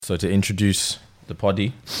So to introduce the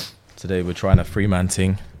poddy, today we're trying a three-man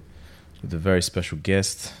thing with a very special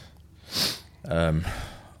guest, our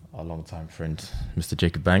long-time friend, Mr.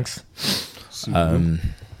 Jacob Banks. There'll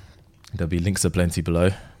be links aplenty below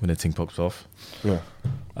when the thing pops off. Yeah.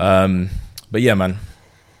 But yeah, man,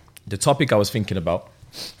 the topic I was thinking about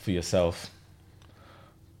for yourself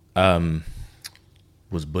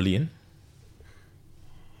was bullying.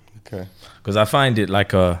 Okay. Because I find it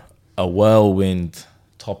like a whirlwind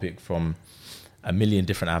topic from a million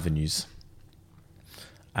different avenues.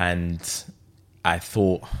 And I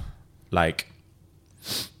thought, like,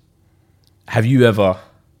 have you ever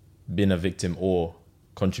been a victim or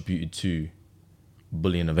contributed to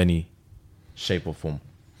bullying of any shape or form?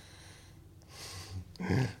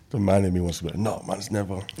 The man in me wants to be like, no, man's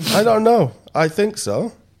never. I don't know. I think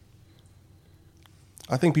so.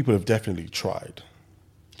 I think people have definitely tried.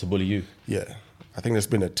 To bully you? Yeah. I think there's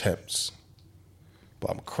been attempts, but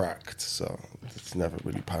I'm cracked, so it's never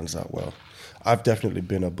really pans out well. I've definitely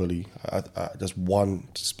been a bully. There's one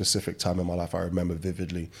specific time in my life I remember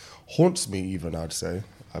vividly. Haunts me even, I'd say.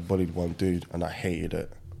 I bullied one dude and I hated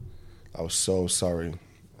it. I was so sorry.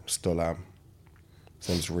 Still am. His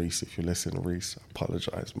name's Reese. If you listen, Reese, I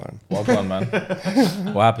apologize, man. Well done, man.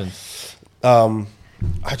 What happened?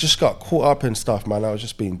 I just got caught up in stuff, man. I was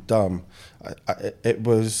just being dumb. It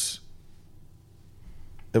was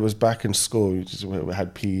back in school, we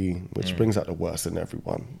had PE, which brings out the worst in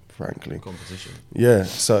everyone, frankly. Competition. Yeah,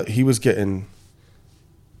 so he was getting,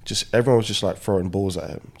 everyone was just like throwing balls at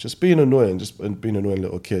him, just being annoying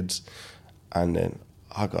little kids. And then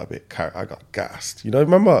I got a bit carried, I got gassed. You know,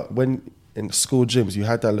 remember when in school gyms you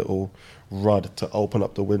had that little rod to open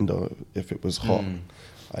up the window if it was hot?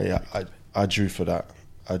 I drew for that.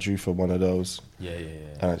 I drew for one of those. Yeah.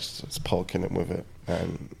 And I just was poking him with it.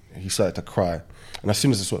 And he started to cry. And as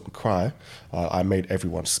soon as I saw him cry, I made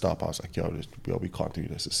everyone stop. I was like, yo, we can't do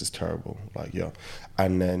this. This is terrible. Like, yo.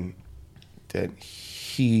 And then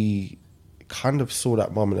he kind of saw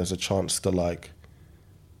that moment as a chance to, like,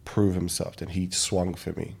 prove himself. Then he swung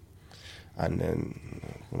for me. And then,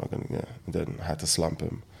 and then I had to slump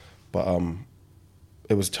him. But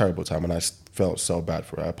it was a terrible time, and I felt so bad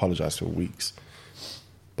for it. I apologized for weeks.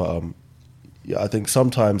 But yeah, I think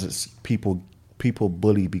sometimes it's people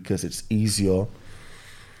bully because it's easier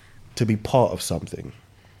to be part of something.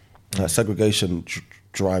 Segregation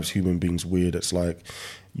drives human beings weird. It's like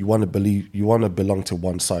you want to belong to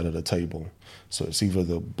one side of the table. So it's either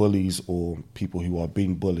the bullies or people who are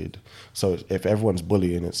being bullied. So if everyone's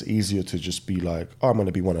bullying, it's easier to just be like, oh, I'm going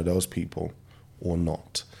to be one of those people or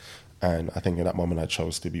not. And I think in that moment I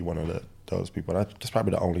chose to be one of those people. That's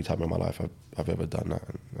probably the only time in my life I've ever done that,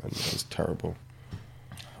 and it was terrible.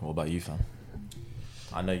 What about you, fam?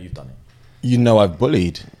 I know you've done it. You know I've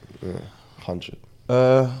bullied. 100.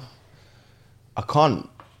 I can't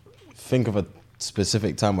think of a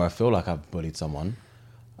specific time where I feel like I've bullied someone.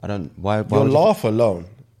 I don't. Why Your laugh alone.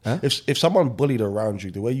 Huh? If someone bullied around you,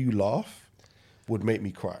 the way you laugh would make me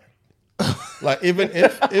cry. Like even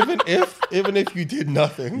if you did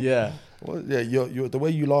nothing. Yeah. Well, yeah. You're the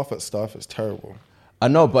way you laugh at stuff is terrible. I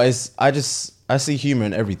know, but I see humor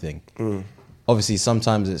in everything. Obviously,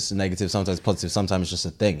 sometimes it's negative, sometimes positive, sometimes it's just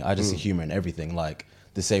a thing. I just see humor in everything. Like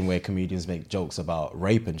the same way comedians make jokes about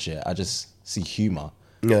rape and shit. I just see humor.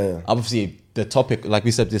 Yeah. Obviously, the topic, like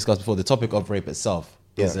we said, discussed before, the topic of rape itself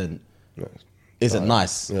isn't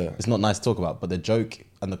nice. Yeah. It's not nice to talk about, but the joke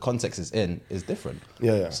and the context it's in is different.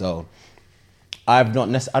 Yeah. So I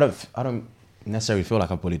don't necessarily feel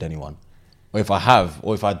like I've bullied anyone. Or if I have,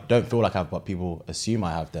 or if I don't feel like I have, but people assume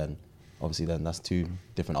I have, then obviously then that's two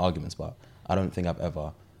different arguments. But I don't think I've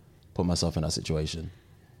ever put myself in that situation.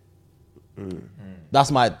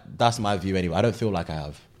 That's my view anyway. I don't feel like I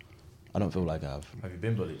have. Have you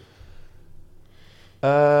been bullied?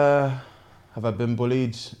 Have I been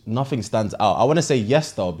bullied? Nothing stands out. I want to say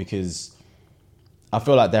yes though, because I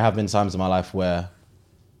feel like there have been times in my life where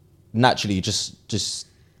naturally just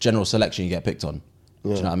general selection you get picked on. Do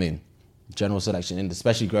you know what I mean? General selection, and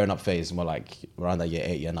especially growing up phase, more like around that year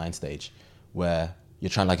 8, year 9 stage, where you're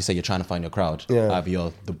trying, like you say, you're trying to find your crowd. Yeah. Either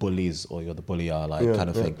you're the bullies or you're the bullier, kind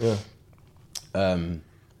of thing. Yeah. And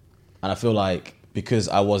I feel like because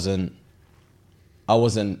I wasn't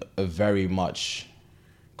a very much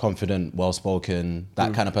confident, well-spoken,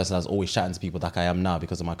 that kind of person that's always chatting to people like I am now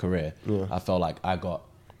because of my career, I felt like I got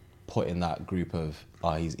put in that group of,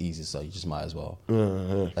 he's easy, so you just might as well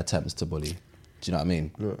attempts to bully. Do you know what I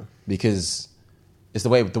mean? Yeah. Because it's the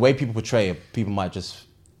way people portray it, people might just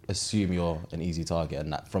assume you're an easy target,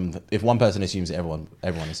 and that if one person assumes it, everyone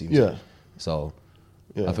assumes it. So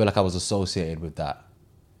I feel like I was associated with that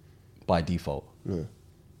by default. Yeah.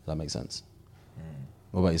 Does that make sense?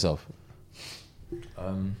 What about yourself?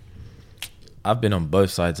 I've been on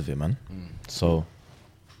both sides of it, man. So,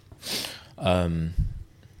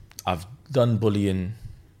 I've done bullying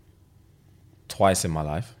twice in my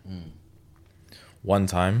life. One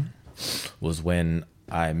time was when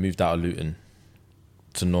I moved out of Luton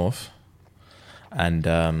to North, and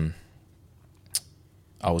I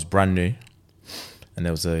was brand new, and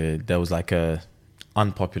there was like a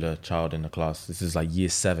unpopular child in the class. This is like year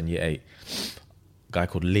 7, year 8, a guy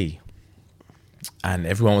called Lee, and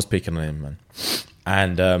everyone was picking on him, man.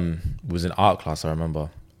 And it was in art class, I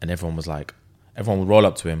remember, and everyone would roll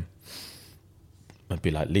up to him and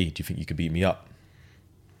be like, Lee, do you think you could beat me up?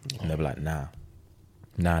 And they'd be like, nah.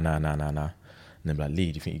 And they'd be like,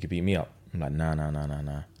 Lee, do you think you could beat me up? I'm like, nah.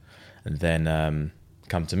 And then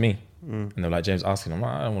come to me. And they're like, James, ask him. I'm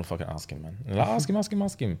like, I don't want to fucking ask him, man. And they're like, ask him. I was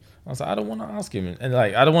like, I don't want to ask him. And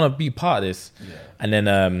like, I don't want to be part of this. Yeah. And then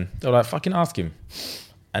they were like, fucking ask him.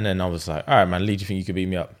 And then I was like, all right, man, Lee, do you think you could beat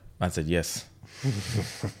me up? Man said, yes.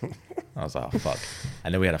 I was like, oh, fuck.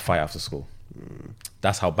 And then we had a fight after school.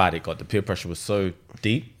 That's how bad it got. The peer pressure was so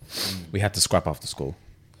deep. We had to scrap after school.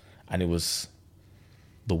 And it was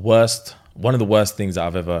one of the worst things that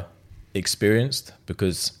I've ever experienced,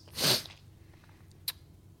 because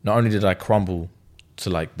not only did I crumble to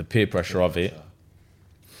like the peer pressure of it,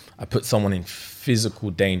 I put someone in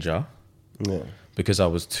physical danger because I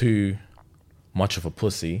was too much of a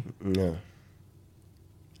pussy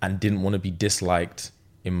and didn't want to be disliked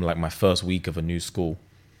in like my first week of a new school.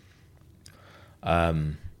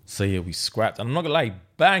 So yeah, we scrapped. And I'm not gonna lie,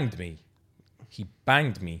 he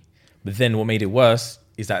banged me. But then what made it worse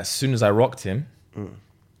is that as soon as I rocked him,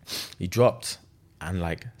 he dropped, and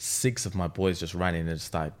like 6 of my boys just ran in and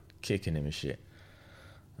started kicking him and shit.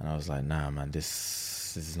 And I was like, nah, man,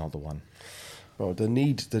 this is not the one. Bro, the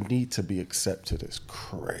need to be accepted is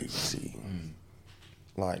crazy.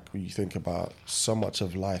 Like, when you think about, so much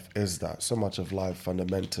of life is that. So much of life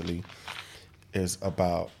fundamentally is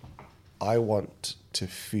about, I want to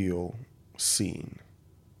feel seen.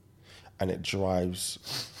 And it drives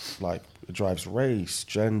race,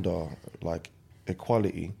 gender, like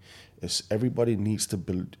equality. Everyone needs to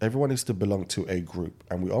belong to a group,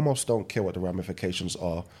 and we almost don't care what the ramifications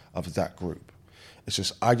are of that group. It's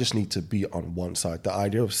just, I just need to be on one side. The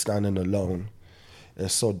idea of standing alone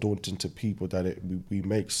is so daunting to people that we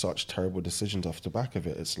make such terrible decisions off the back of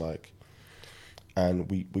it. It's like, and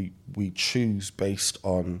we choose based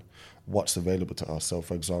on what's available to us. So,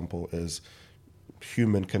 for example, is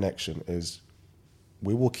human connection is,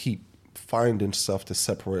 we will keep finding stuff to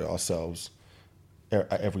separate ourselves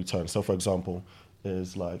at every turn. So, for example,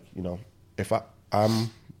 is like, you know, if I'm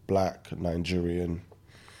black, Nigerian,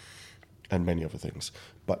 and many other things,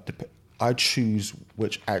 but I choose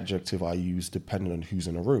which adjective I use depending on who's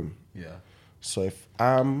in a room. Yeah. So if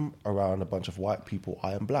I'm around a bunch of white people,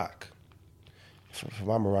 I am black. If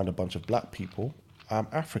I'm around a bunch of black people, I'm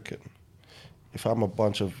African. If I'm a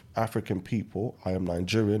bunch of African people, I am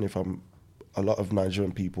Nigerian. If I'm a lot of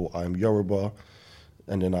Nigerian people, I am Yoruba.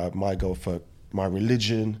 And then I might go for my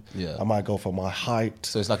religion. Yeah. I might go for my height.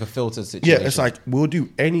 So it's like a filtered situation. Yeah, it's like, we'll do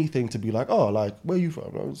anything to be like, oh, like, where are you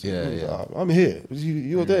from? I'm here.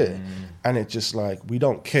 You're there. And it's just like, we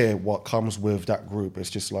don't care what comes with that group. It's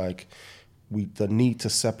just like, the need to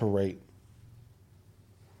separate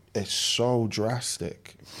is so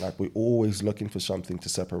drastic. Like, we're always looking for something to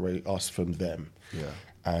separate us from them. Yeah.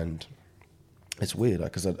 And it's weird,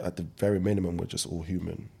 like, because at the very minimum, we're just all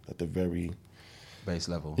human. At the very base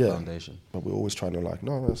level, foundation. But we're always trying to like,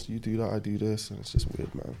 no, you do that, I do this, and it's just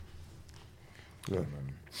weird, man. Yeah.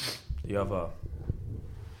 The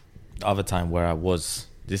other time where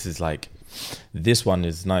this one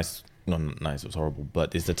is nice, not nice, it was horrible,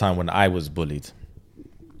 but it's the time when I was bullied.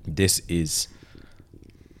 This is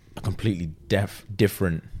a completely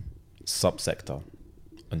different subsector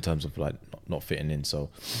in terms of like not fitting in.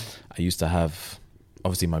 So I used to have,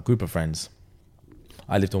 obviously, my group of friends.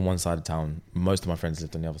 I lived on one side of town. Most of my friends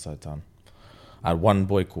lived on the other side of town. I had one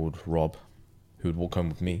boy called Rob who would walk home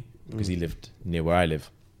with me because he lived near where I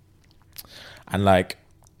live. And like,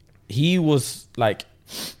 he was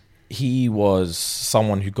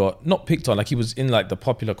someone who got not picked on, like he was in like the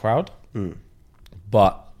popular crowd.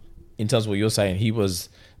 But in terms of what you're saying, he was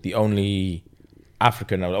the only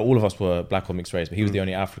African. All of us were black or mixed race, but he was the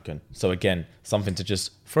only African. So again, something to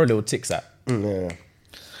just throw little ticks at.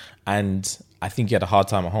 And I think he had a hard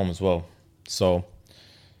time at home as well. So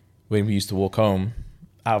when we used to walk home,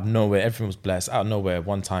 out of nowhere, everything was blessed. Out of nowhere,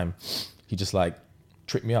 one time, he just like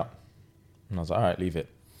tripped me up. And I was like, all right, leave it.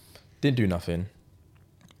 Didn't do nothing.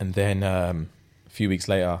 And then a few weeks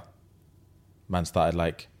later, man started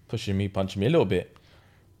like pushing me, punching me a little bit,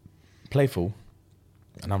 playful.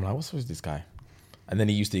 And I'm like, what's with this guy? And then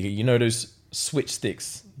he used to, you know, those switch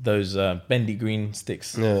sticks, those bendy green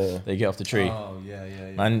sticks they get off the tree. Oh, yeah.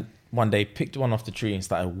 And one day picked one off the tree and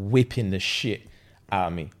started whipping the shit out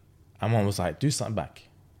of me. And one was like, do something back.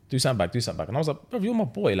 Do something back, do something back. And I was like, bro, you're my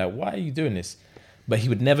boy. Like, why are you doing this? But he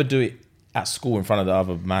would never do it at school in front of the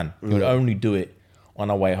other man. He would only do it on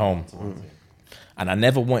our way home. And I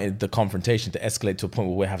never wanted the confrontation to escalate to a point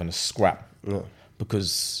where we're having a scrap.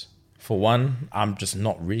 Because for one, I'm just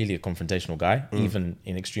not really a confrontational guy, even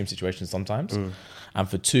in extreme situations sometimes. And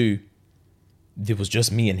for two, there was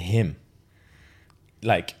just me and him.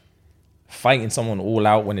 Like, fighting someone all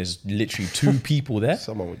out when there's literally two people there.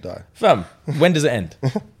 Someone would die. Fam, when does it end?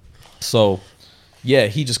 So, yeah,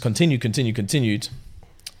 he just continued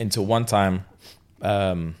until one time,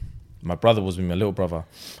 my brother was with my little brother,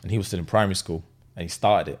 and he was still in primary school, and he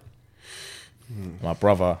started it. My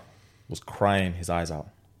brother was crying his eyes out.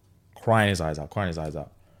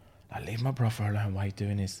 I leave my brother alone. Why are you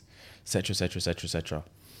doing this? etc.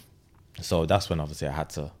 So that's when obviously I had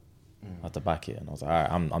to back it, and I was like, all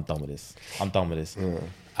right, I'm done with this.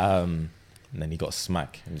 And then he got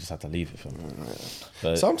smack, and just had to leave it for him.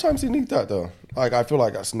 But Sometimes you need that though. Like, I feel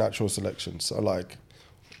like that's natural selection. So like,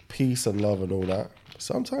 peace and love and all that.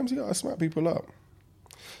 Sometimes you gotta smack people up.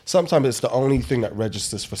 Sometimes it's the only thing that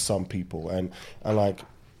registers for some people, and like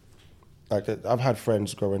I've had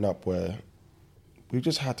friends growing up where we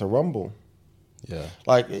just had to rumble. Yeah.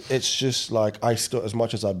 Like, it's just like, I still, as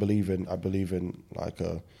much as I believe in like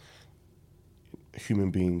human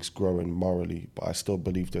beings growing morally, but I still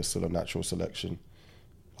believe there's still a natural selection.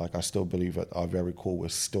 Like, I still believe at our very core, we're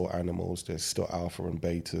still animals. There's still alpha and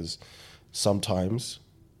betas. Sometimes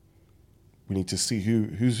we need to see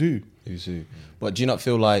who's who. Who's who? But do you not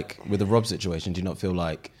feel like, with the Rob situation, do you not feel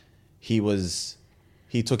like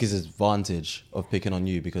he took his advantage of picking on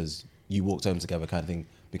you because you walked home together, kind of thing,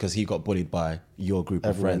 because he got bullied by your group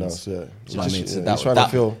Everyone of friends? else, yeah. Do you know what I mean? So he's trying to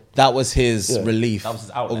feel... that was his Yeah. relief. that was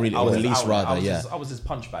his outlet. Or really, I was his release, outlet. rather, yeah. I was his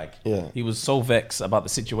punch bag. Yeah. He was so vexed about the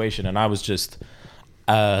situation, and I was just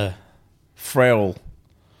a frail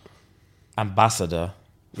ambassador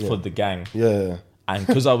for the gang. Yeah. And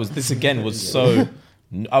because I was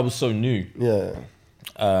so new.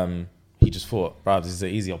 Yeah. He just thought, bro, this is an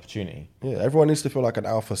easy opportunity. Yeah. Everyone needs to feel like an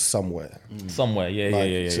alpha somewhere. Somewhere,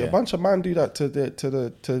 yeah. See, a bunch of men do that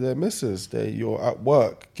to their missus. You're at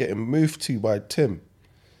work getting moved to by Tim.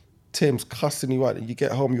 Tim's cussing you out, and you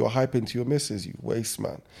get home, you're hyping to your missus, you waste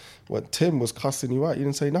man. When Tim was cussing you out, you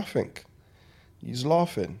didn't say nothing. You was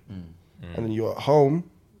laughing. And then you're at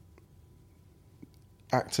home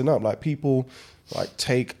acting up. Like, people like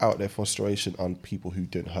take out their frustration on people who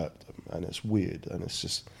didn't hurt them. And it's weird. And it's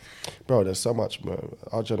just, bro, there's so much, bro.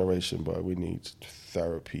 Our generation, bro, we need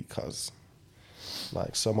therapy, cuz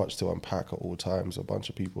like, so much to unpack at all times. A bunch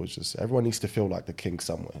of people, it's just, everyone needs to feel like the king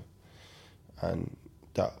somewhere. And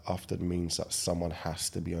that often means that someone has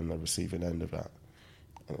to be on the receiving end of that.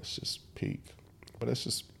 And it's just peak. But it's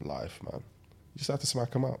just life, man. You just have to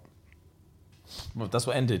smack them up. Well, that's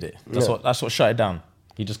what ended it. That's Yeah. what shut it down.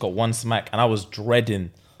 He just got one smack, and I was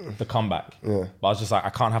dreading the comeback. Yeah. But I was just like, I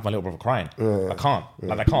can't have my little brother crying. I can't.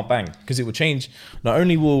 Like, I can't bang, because it will change. Not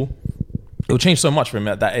only will it will change so much for him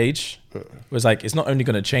at that age. Whereas, like, it's not only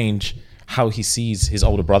going to change how he sees his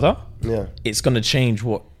older brother. Yeah. It's going to change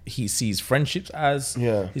what he sees friendships as.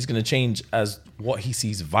 Yeah. He's going to change as what he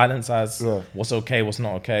sees violence as. Yeah. What's okay, what's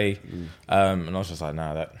not okay. And I was just like,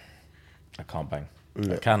 nah, that I can't bang.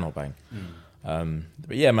 I cannot bang.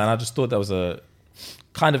 But yeah, man, I just thought that was a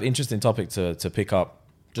kind of interesting topic to pick up,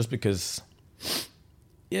 just because,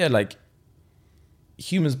 yeah, like,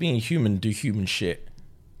 humans being human do human shit.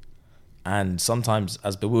 And sometimes,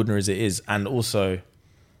 as bewildering as it is, and also,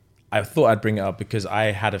 I thought I'd bring it up because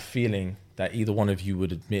I had a feeling that either one of you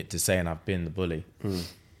would admit to saying I've been the bully.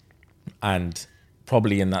 And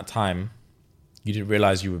probably in that time, you didn't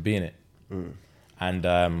realize you were being it. And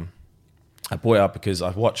I brought it up because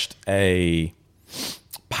I've watched a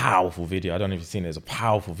powerful video. I don't know if you've seen it. It's a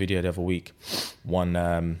powerful video the other week.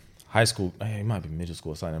 One high school, it might be middle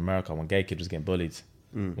school or something in America, one gay kid was getting bullied.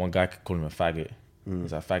 One guy could call him a faggot.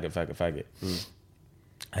 He's like, faggot.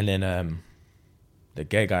 And then the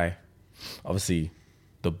gay guy, obviously,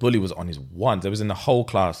 the bully was on his ones. It was in the whole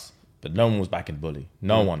class, but no one was backing the bully.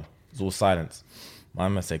 No one. It was all silence. My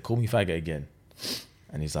man said, call me faggot again.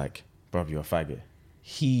 And he's like, bro, you're a faggot.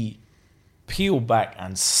 He peeled back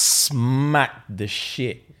and smacked the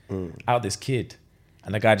shit out this kid.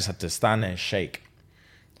 And the guy just had to stand there and shake.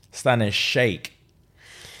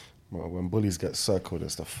 Well, when bullies get circled,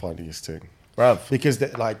 it's the funniest thing. Bruv. Because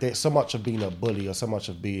there's so much of being a bully or so much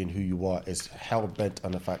of being who you are is hell bent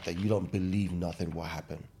on the fact that you don't believe nothing will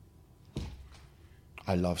happen.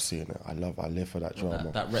 I love seeing it. I live for that drama.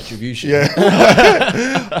 That retribution. Yeah,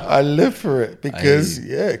 I live for it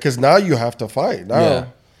because now you have to fight. Now Yeah.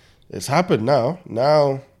 it's happened. Now,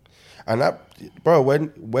 and that, bro.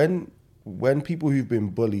 When people who've been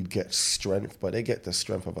bullied get strength, but they get the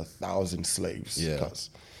strength of 1,000 slaves. Yeah. Cause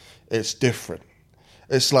it's different.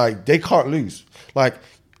 It's like they can't lose. Like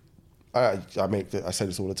I say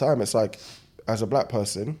this all the time. It's like as a black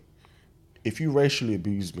person, if you racially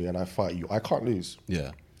abuse me and I fight you, I can't lose. Yeah.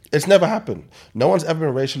 It's never happened. No one's ever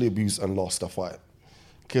been racially abused and lost a fight.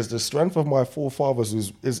 Because the strength of my forefathers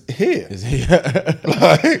is here.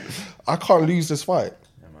 Like, I can't lose this fight.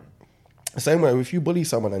 Yeah, man. The same way, if you bully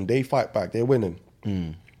someone and they fight back, they're winning.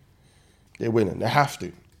 They're winning. They have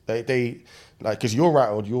to. They like, because you're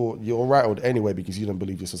rattled. You're rattled anyway because you didn't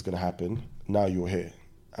believe this was going to happen. Now you're here,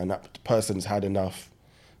 and that person's had enough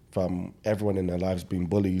from everyone in their lives being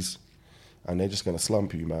bullies. And they're just gonna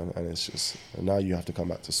slump you, man. And it's just, and now you have to come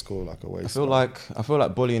back to school like a waste. I feel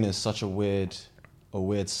like bullying is such a weird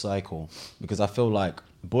cycle, because I feel like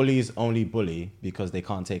bullies only bully because they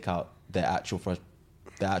can't take out their actual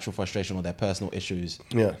frustration or their personal issues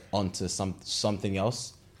onto something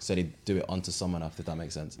else, so they do it onto someone else, if that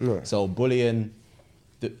makes sense. Yeah. So bullying,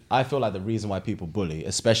 I feel like the reason why people bully,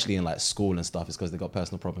 especially in like school and stuff, is because they got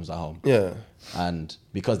personal problems at home. Yeah. And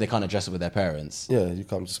because they can't address it with their parents. Yeah, you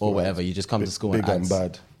come to school. Or whatever, you just come to school big and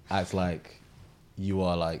bad. act like you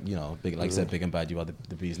are like, you know, big, like you said, big and bad, you are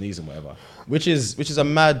the bee's knees and whatever. Which is a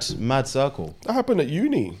mad circle. That happened at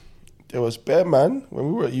uni. There was Bear Man, when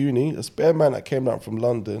we were at uni, this Bear Man that came down from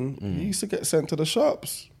London, he used to get sent to the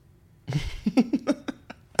shops.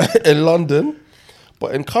 In London.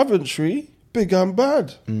 But in Coventry, big and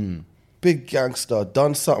bad. Big gangster,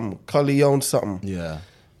 done something, Cully owned something. Yeah.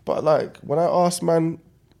 But like, when I asked man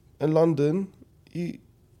in London, they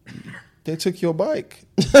took your bike.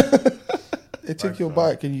 They took your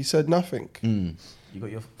bike and you said nothing. You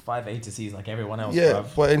got your 5A to C's like everyone else, Yeah,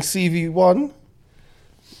 bruv. but in CV1,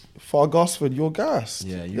 Far Gosford, you're gassed.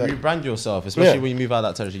 Yeah, you Like, rebrand yourself, especially Yeah. when you move out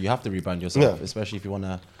of that territory. You have to rebrand yourself, Yeah. especially if you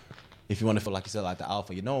wanna feel like you said, like the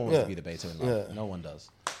alpha. No one wants to be the beta in life. Yeah. No one does.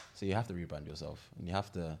 So you have to rebrand yourself, and you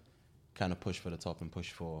have to kind of push for the top and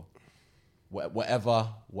push for whatever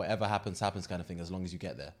happens kind of thing, as long as you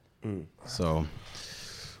get there. So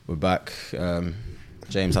we're back.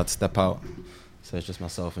 James had to step out, so it's just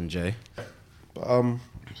myself and Jay. But,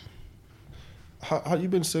 how you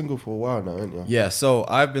been single for a while now, ain't you? Yeah, so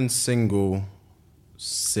I've been single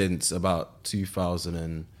since about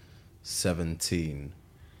 2017.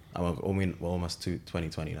 We're almost to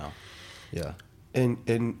 2020 now. Yeah.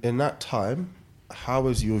 In that time, how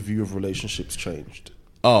has your view of relationships changed?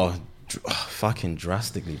 Fucking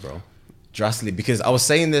drastically, bro. Drastically, because I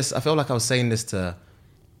feel like I was saying this to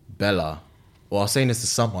Bella, or I was saying this to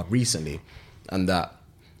someone recently, and that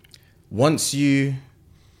once you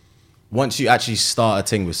actually start a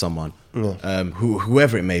thing with someone,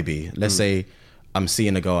 whoever it may be, let's say I'm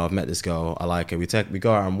seeing a girl, I've met this girl, I like her, we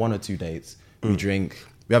go out on 1 or 2 dates, we drink,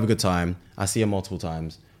 we have a good time, I see her multiple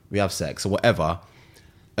times, we have sex or whatever.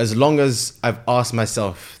 As long as I've asked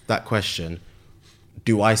myself that question,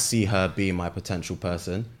 do I see her being my potential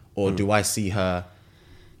person, or do I see her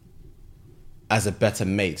as a better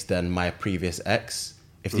mate than my previous ex?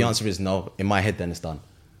 If the answer is no, in my head, then it's done.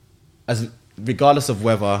 Regardless of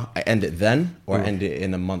whether I end it then or I end it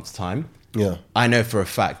in a month's time, I know for a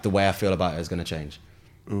fact the way I feel about it is going to change.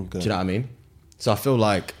 Okay. Do you know what I mean? So I feel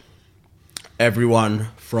like everyone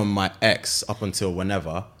from my ex up until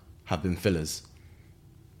whenever have been fillers.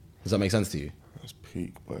 Does that make sense to you? That's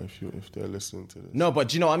peak, but if they're listening to this. No, but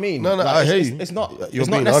do you know what I mean? No, I hear you. It's not. You're It's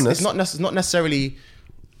not, being honest. it's not necessarily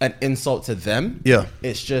an insult to them. Yeah.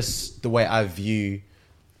 It's just the way I view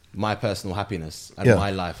my personal happiness and Yeah.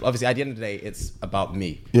 my life. Obviously, at the end of the day, it's about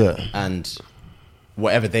me. Yeah. And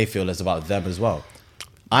whatever they feel is about them as well.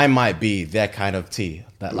 I might be their kind of tea,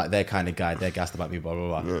 that like their kind of guy. They're gassed about me, blah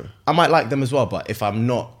blah blah. Yeah. I might like them as well, but if I'm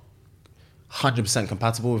not 100%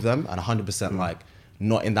 compatible with them and 100% like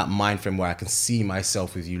not in that mind frame where I can see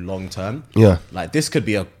myself with you long term. Yeah. Like this could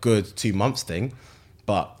be a good 2 months thing,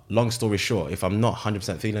 but long story short, if I'm not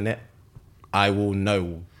 100% feeling it, I will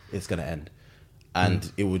know it's going to end.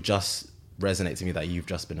 And it will just resonate to me that you've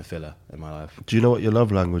just been a filler in my life. Do you know what your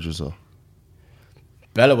love languages are?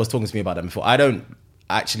 Bella was talking to me about that before. I don't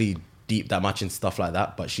actually deep that much into stuff like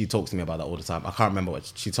that, but she talks to me about that all the time. I can't remember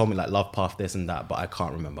what she told me, like love path, this and that, but I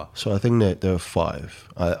can't remember. So I think that there are 5.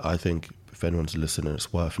 I think if anyone's listening,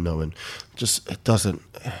 it's worth knowing. Just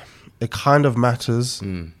it kind of matters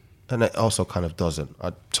and it also kind of doesn't.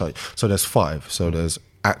 I tell you. So there's 5. So there's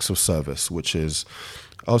acts of service, which is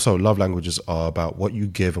also love languages are about what you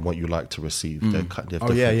give and what you like to receive. They're they're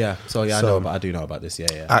Oh yeah, different. yeah. So yeah, I do know about this. Yeah,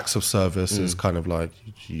 yeah. Acts of service is kind of like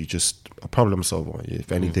you just a problem solver.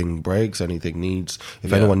 If anything breaks, anything needs,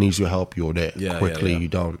 if Yeah. anyone needs your help, you're there Yeah, quickly. yeah, yeah. You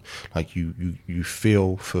don't like you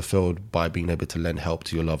feel fulfilled by being able to lend help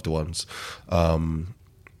to your loved ones.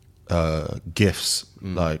 Gifts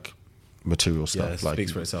like material stuff. Yeah, it like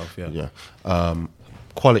speaks for itself. Yeah. yeah.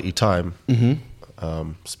 Quality time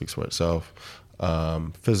speaks for itself.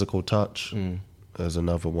 Physical touch is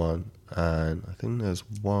another one, and I think there's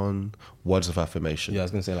one words of affirmation. Yeah, I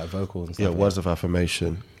was gonna say like vocals and stuff. Yeah, words of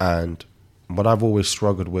affirmation. And what I've always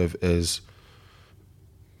struggled with is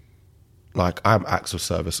like I'm acts of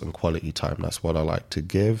service and quality time. That's what I like to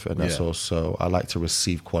give, and that's Yeah. also I like to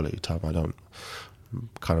receive quality time. I'm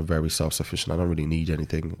kind of very self-sufficient. I don't really need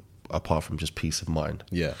anything apart from just peace of mind.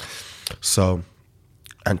 Yeah. So,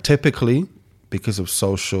 and typically because of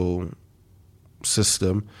social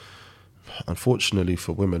system, unfortunately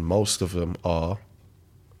for women, most of them are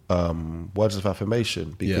words of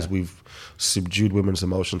affirmation because Yeah. we've subdued women's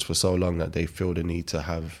emotions for so long that they feel the need to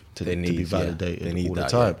have to They be need, yeah. validated They need all the that,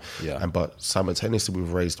 time. yeah. Yeah. And but simultaneously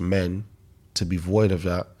we've raised men to be void of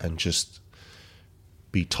that and just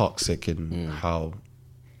be toxic in how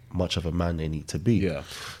much of a man they need to be. Yeah.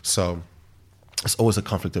 So it's always a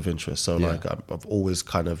conflict of interest. So Yeah. like I've always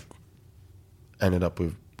kind of ended up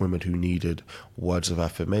with women who needed words of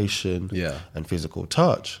affirmation Yeah. and physical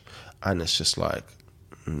touch, and it's just like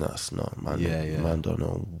that's not man. Yeah, yeah. Man don't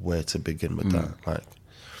know where to begin with that. Like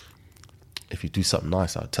if you do something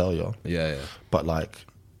nice, I'll tell you. Yeah, yeah. But like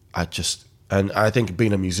and I think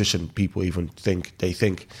being a musician, people even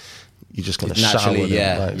think you're just gonna It's shower naturally, them.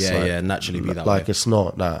 yeah, Like, it's yeah, like- yeah, naturally be that like way. it's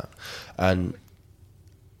not that, and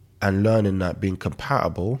learning that being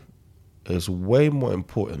compatible is way more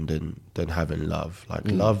important than having love. Like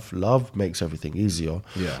love makes everything easier.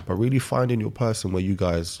 Yeah. But really finding your person where you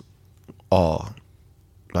guys are,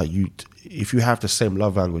 like if you have the same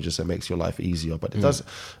love languages, it makes your life easier. But it does.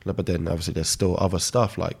 But then obviously there's still other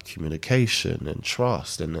stuff like communication and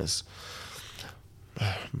trust, and there's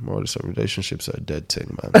more so relationships are a dead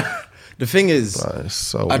thing, man. The thing is, Like, it's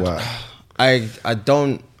so I,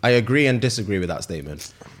 whack. I agree and disagree with that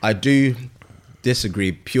statement. I do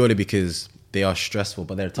disagree purely because they are stressful,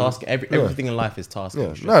 but they're task. Everything in life is task. Yeah,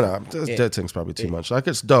 and stressful. no, dead thing's probably too much. Like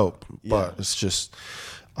it's dope, but Yeah. it's just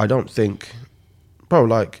I don't think, bro.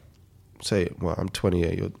 Like, say, well, I'm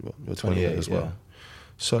 28. You're 28 28, as well. yeah.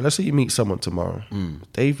 So let's say you meet someone tomorrow.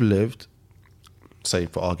 They've lived, say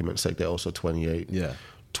for argument's sake, they're also 28. Yeah.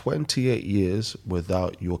 28 years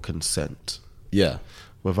without your consent. Yeah.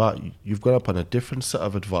 Without you've grown up on a different set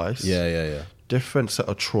of advice. Yeah, yeah, yeah. Different set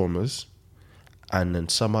of traumas, and then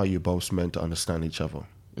somehow you're both meant to understand each other.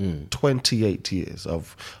 28 years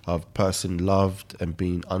of person loved and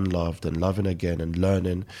being unloved and loving again and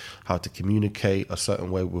learning how to communicate a certain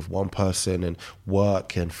way with one person and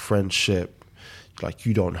work and friendship. Like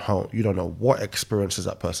you don't know what experiences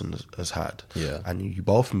that person has had. Yeah. And you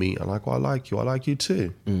both meet and like, well, I like you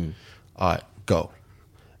too. All right, go.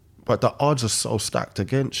 But the odds are so stacked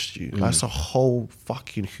against you. That's a whole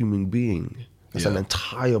fucking human being. It's an Yeah.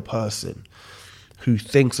 entire person who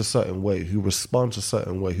thinks a certain way, who responds a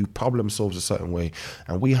certain way, who problem solves a certain way,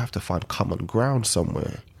 and we have to find common ground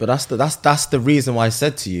somewhere. But that's the reason why I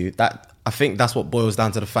said to you that I think that's what boils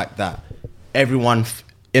down to the fact that everyone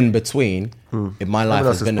in between in my life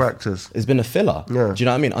that's has been his practice. has been a filler. Yeah. Do you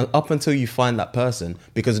know what I mean? Up until you find that person,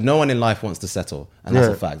 because no one in life wants to settle, and that's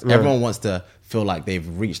Yeah, a fact. yeah. Everyone wants to feel like they've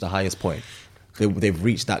reached the highest point. They've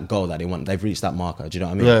reached that goal that they want. They've reached that marker. Do you know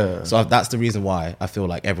what I mean? Yeah. So that's the reason why I feel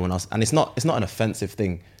like everyone else, and it's not an offensive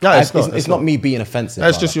thing. No, it's not, It's it's not not. me being offensive.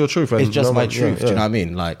 It's brother. just your truth, and It's just no my one- yeah, truth. Do you yeah. know what I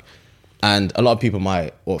mean? Like, and a lot of people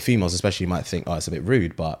might, or females especially, might think, oh, it's a bit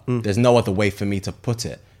rude, but there's no other way for me to put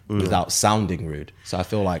it without sounding rude. So I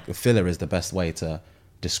feel like the filler is the best way to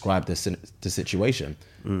describe the situation.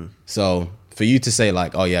 So for you to say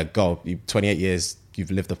like, oh yeah, go, you 28 years,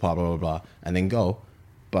 you've lived apart, blah blah blah, and then go,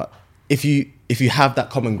 but if you have that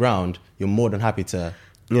common ground, you're more than happy to.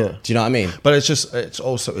 Yeah. Do you know what I mean? But it's just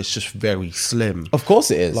very slim. Of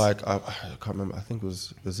course it is. Like I can't remember. I think it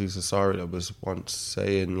was Aziz Ansari that was once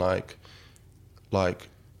saying like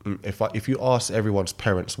if you ask everyone's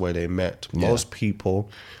parents where they met, most people,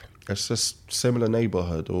 it's just similar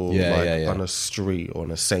neighborhood or Yeah, on a street or in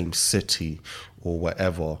the same city or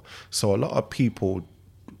whatever. So a lot of people,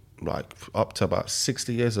 like up to about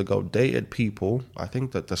 60 years ago, dated people. I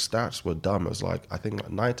think that the stats were dumb. As like I think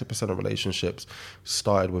like 90% of relationships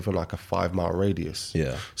started within like a 5 mile radius.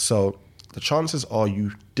 Yeah. So the chances are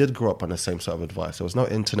you did grow up on the same sort of advice. There was no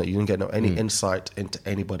internet. You didn't get any insight into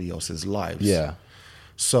anybody else's lives. Yeah.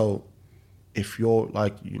 So if you're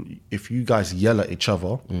like, if you guys yell at each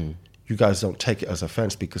other, you guys don't take it as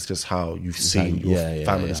offense because that's how you've seen your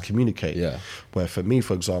families communicate. Yeah. Where for me,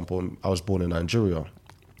 for example, I was born in Nigeria.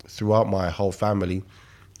 Throughout my whole family,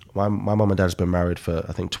 my mum and dad's been married for,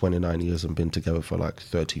 I think, 29 years and been together for like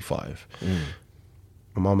 35.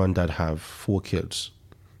 My mum and dad have 4 kids.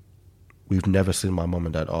 We've never seen my mum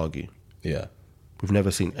and dad argue. Yeah. We've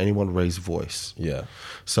never seen anyone raise voice. Yeah.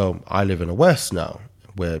 So I live in the West now,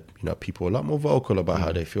 where people are a lot more vocal about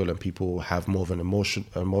how they feel, and people have more of an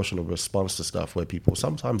emotional response to stuff, where people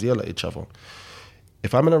sometimes yell at each other.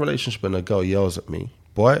 If I'm in a relationship and a girl yells at me,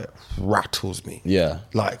 boy, it rattles me. Yeah.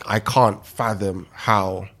 Like, I can't fathom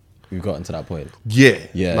how... We've gotten to that point. Yeah.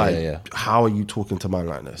 Yeah. How are you talking to man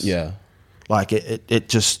like this? Yeah. Like, it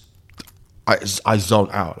just... I zone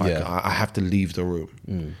out. Like, Yeah. I have to leave the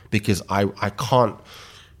room because I can't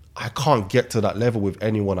get to that level with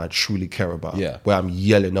anyone I truly care about. Yeah. Where I'm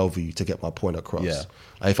yelling over you to get my point across. Yeah.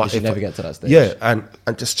 Like, You should never get to that stage. Yeah, and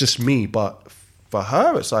it's just me. But for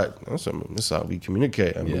her, it's like, this is how we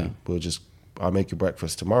communicate, and I'll make you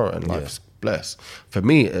breakfast tomorrow, and life's blessed. For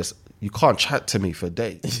me, it's, you can't chat to me for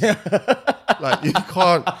days. Like, you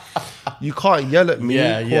can't yell at me,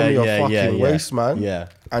 call me a fucking waste man,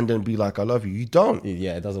 and then be like, I love you. You don't.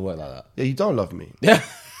 Yeah, it doesn't work like that. Yeah, you don't love me. Yeah.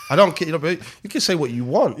 I don't care. But you can say what you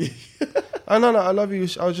want. No, I love you.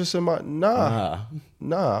 I was just in my I'm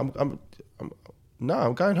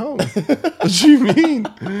going home. What do you mean?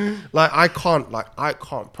 Like, I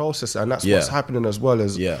can't process it, and that's what's happening as well.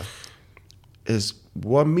 Is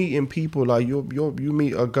we're meeting people, like you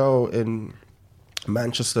meet a girl in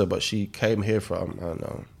Manchester, but she came here from, I don't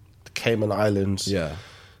know, the Cayman Islands. Yeah.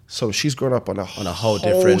 So she's grown up on a whole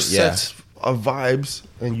different set of vibes,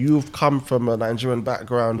 and you've come from a Nigerian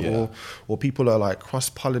background, or people are like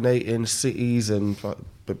cross-pollinating cities, and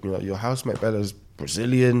but your housemate Bella's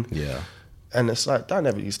Brazilian. Yeah. And it's like, that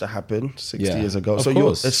never used to happen 60 years ago. Of so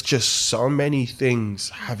course. It's just so many things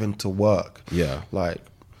having to work. Yeah. Like,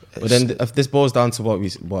 but then if this boils down to what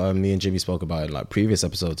me and Jimmy spoke about in like previous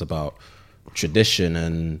episodes about tradition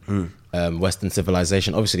and Western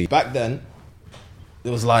civilization. Obviously, back then,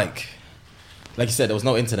 there was like you said, there was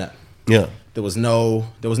no internet. Yeah. There was no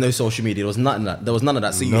social media. There was none of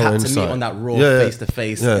that. So you had to meet on that raw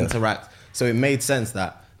face-to-face interact. So it made sense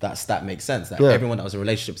that stat makes sense. That everyone that was in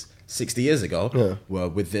relationships 60 years ago were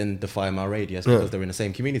within the 5-mile radius because they're in the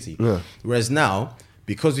same community. Yeah. Whereas now,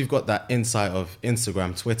 because we've got that insight of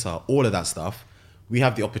Instagram, Twitter, all of that stuff, we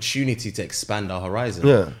have the opportunity to expand our horizon.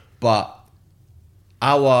 Yeah. But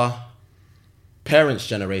our parents'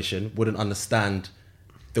 generation wouldn't understand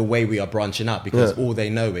the way we are branching out, because all they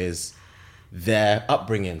know is their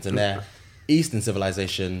upbringings and their Eastern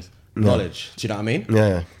civilization knowledge. Do you know what I mean?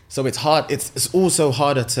 Yeah. So it's hard. It's also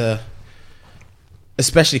harder to,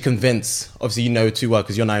 especially convince. Obviously, you know too well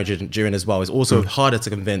because you're Nigerian as well. It's also harder to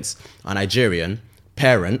convince a Nigerian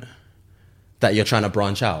parent that you're trying to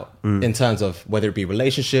branch out in terms of whether it be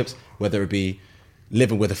relationships, whether it be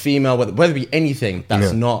living with a female, whether it be anything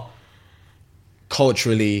that's not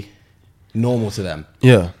culturally normal to them.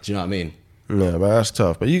 Yeah. Do you know what I mean? Yeah, but that's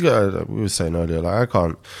tough. But you got, we were saying earlier, like, I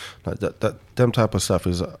can't, like that them type of stuff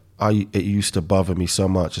is, it used to bother me so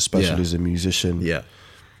much, especially as a musician. Yeah.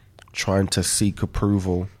 Trying to seek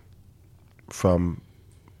approval from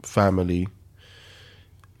family.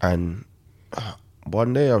 And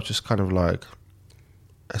one day I was just kind of like,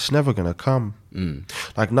 it's never going to come.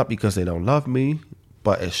 Like, not because they don't love me,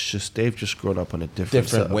 but it's just, they've just grown up on a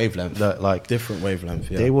different wavelength. Different wavelength,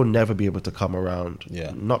 yeah. They will never be able to come around.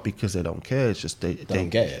 Yeah. Not because they don't care, it's just they don't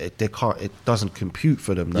get it. They can't, it doesn't compute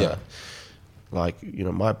for them now. Yeah. Like,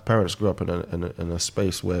 my parents grew up in a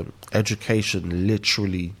space where education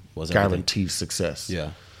literally guaranteed success.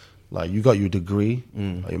 Yeah. Like, you got your degree,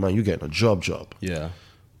 like, man, you're getting a job. Yeah.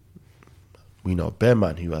 We know Bear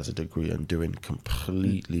Man who has a degree and doing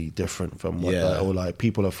completely different from what, or like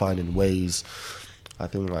people are finding ways. I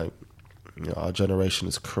think like, our generation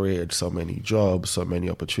has created so many jobs, so many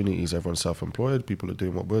opportunities. Everyone's self-employed. People are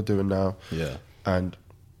doing what we're doing now. Yeah. And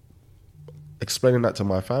explaining that to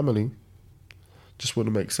my family just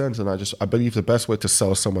wouldn't make sense. And I believe the best way to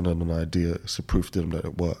sell someone on an idea is to prove to them that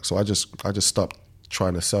it works. So I just stopped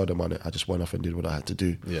trying to sell them on it. I just went off and did what I had to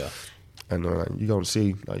do. Yeah. And you don't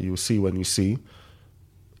see, like, you'll see when you see.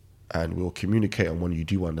 And we'll communicate on when you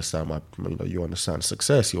do understand you understand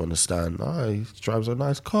success. You understand, he drives a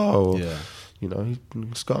nice car. Or,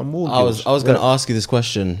 he's got a mortgage. I was going to ask you this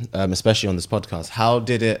question, especially on this podcast. How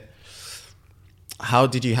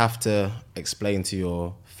did you have to explain to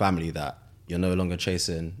your family that you're no longer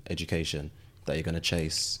chasing education, that you're going to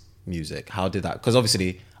chase music? How did that? Because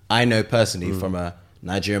obviously, I know personally from a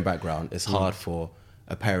Nigerian background, it's hard for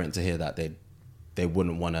a parent to hear that they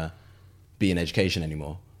wouldn't want to be in education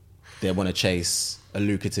anymore. They want to chase a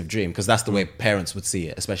lucrative dream because that's the way parents would see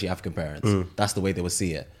it, especially African parents. That's the way they would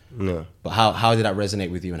see it. Yeah. But how did that resonate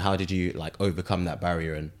with you, and how did you like overcome that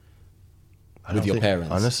barrier and with your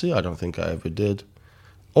parents? Honestly, I don't think I ever did.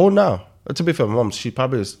 Or now. To be fair, my mum, she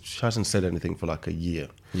hasn't said anything for like a year.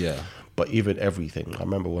 Yeah. But even everything, I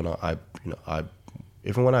remember when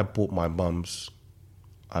even when I bought my mum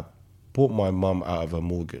out of a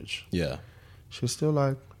mortgage. Yeah. She was still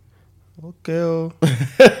like, okay, oh.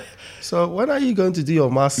 So when are you going to do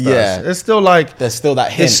your master's? Yeah. It's still like, There's still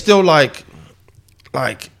that hint. it's still like,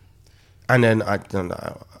 and then I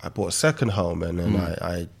bought a second home, and then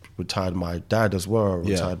I retired my dad as well,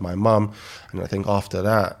 retired my mum, and I think after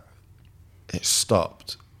that, it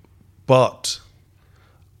stopped. But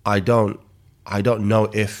I don't know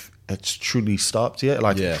if it's truly stopped yet.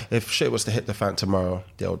 Like, if shit was to hit the fan tomorrow,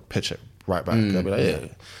 they'll pitch it right back. They'll be like, yeah.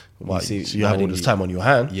 Why, so you have all this time on your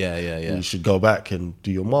hand. Yeah. You should go back and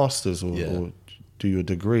do your master's or do your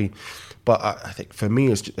degree. But I think for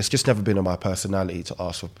me, it's just never been in my personality to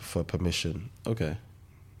ask for permission. Okay.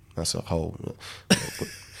 That's a whole...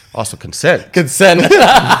 ask for consent. Consent.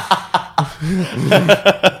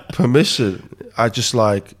 Permission. I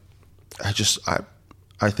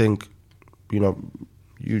think, when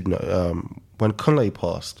Kunle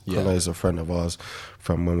passed, Kunle is a friend of ours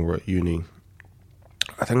from when we were at uni.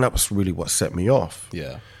 I think that was really what set me off.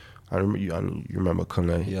 Yeah. I remember you remember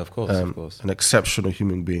Kunle. Yeah, of course. An exceptional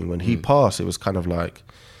human being. When he passed, it was kind of like,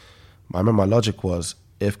 I remember my logic was,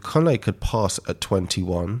 if Kunle could pass at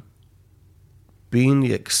 21, being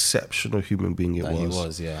the exceptional human being he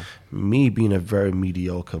was, me being a very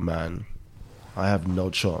mediocre man, I have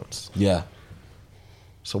no chance. Yeah.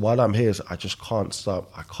 So while I'm here, I just can't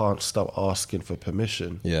stop. I can't stop asking for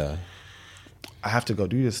permission. Yeah. I have to go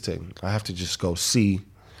do this thing. I have to just go see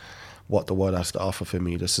what the world has to offer for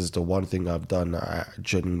me. This is the one thing I've done that I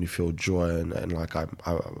genuinely feel joy in, and like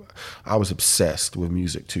I was obsessed with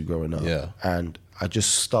music too growing up. Yeah. And I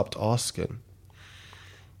just stopped asking.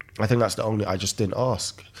 I think that's I just didn't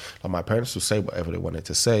ask. Like, my parents would say whatever they wanted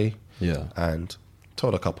to say. Yeah. And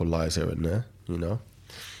told a couple lies here and there,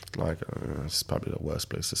 Like, it's probably the worst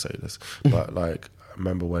place to say this. But like, I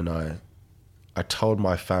remember when I told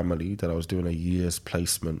my family that I was doing a year's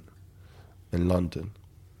placement in London.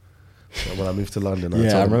 So when I moved to London,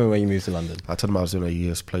 I remember when you moved to London. I told them I was doing a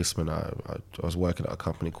year's placement. I was working at a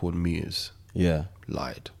company called Muse. Yeah.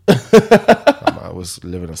 Lied. I was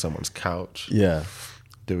living on someone's couch. Yeah.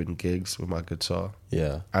 Doing gigs with my guitar.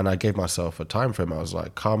 Yeah. And I gave myself a time frame. I was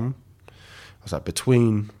like,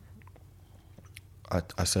 between...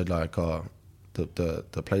 I said like,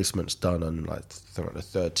 the placement's done on like the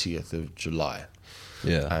 30th of July.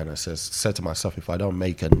 Yeah. And I said to myself, if I don't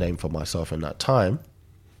make a name for myself in that time,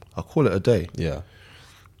 I'll call it a day. Yeah.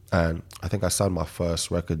 And I think I signed my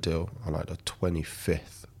first record deal on like the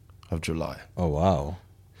 25th of July. Oh, wow.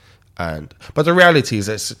 But the reality is,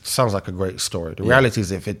 it sounds like a great story. The reality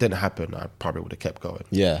is, if it didn't happen, I probably would have kept going.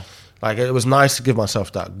 Yeah. Like, it was nice to give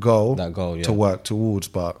myself that goal to work towards,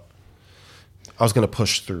 but I was going to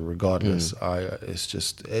push through regardless.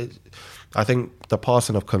 I think the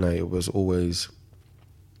passing of Kone was always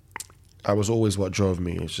what drove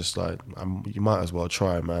me. It's just like, you might as well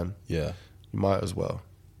try, man. Yeah. You might as well.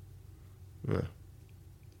 Yeah.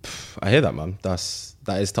 I hear that, man. That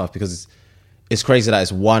is tough, because it's crazy that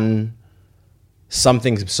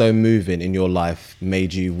something so moving in your life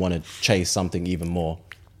made you want to chase something even more.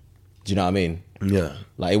 Do you know what I mean? Yeah.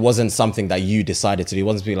 Like, it wasn't something that you decided to do. It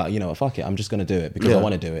wasn't to be like, fuck it, I'm just going to do it because I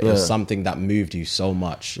want to do it. It was something that moved you so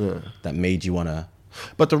much that made you want to.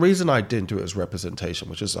 But the reason I didn't do it as representation,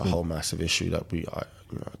 which is a whole massive issue that I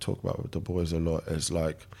talk about with the boys a lot, is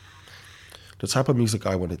like, the type of music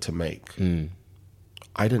I wanted to make,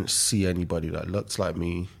 I didn't see anybody that looked like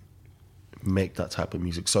me make that type of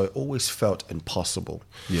music. So it always felt impossible.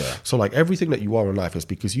 Yeah. So like, everything that you are in life is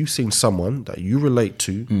because you've seen someone that you relate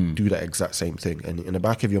to do that exact same thing. And in the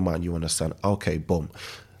back of your mind, you understand, okay, boom,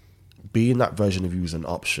 being that version of you is an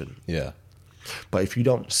option. Yeah. But if you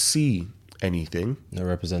don't see anything, no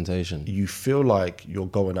representation, you feel like you're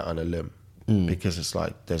going out on a limb. Because it's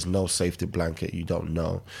like, there's no safety blanket. You don't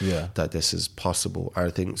know that this is possible. I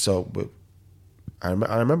think so. But I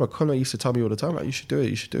remember Connor used to tell me all the time, like, you should do it,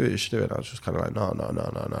 you should do it, you should do it. And I was just kind of like, no.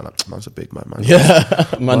 Like, man's a big man. Yeah,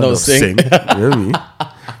 man don't sing. You know what I mean?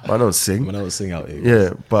 Man don't sing. Man don't sing out here.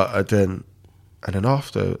 Yeah, but then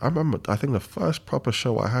after, I remember, I think the first proper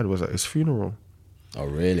show I had was at his funeral. Oh,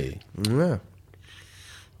 really? Yeah.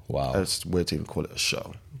 Wow. It's weird to even call it a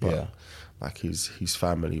show. But Yeah. like his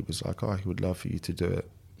family was like, oh, he would love for you to do it.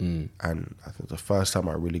 Mm. And I think the first time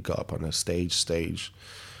I really got up on a stage,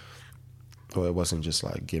 or it wasn't just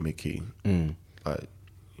like gimmicky, like,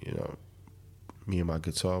 you know, me and my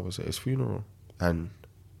guitar was at his funeral, and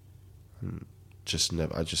I just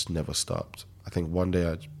never stopped. I think one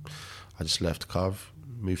day I just left Cov,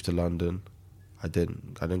 moved to London. I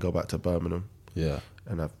didn't go back to Birmingham. Yeah.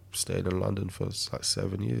 And I've stayed in London for like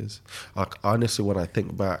 7 years. Like, honestly, when I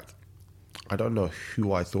think back, I don't know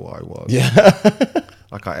who I thought I was. Yeah.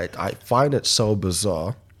 Like, I find it so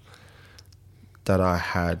bizarre that I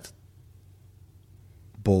had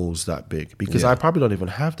balls that big, because Yeah. I probably don't even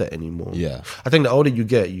have that anymore. Yeah. I think the older you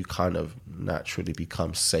get, you kind of naturally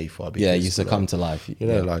become safer. Because, Yeah, you succumb to life. You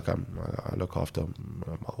know, Yeah. like I look after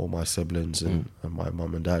all my siblings and my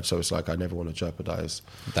mum and dad, so it's like I never want to jeopardize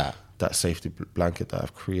that safety blanket that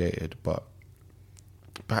I've created. But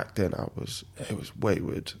back then, it was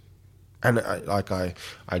wayward, and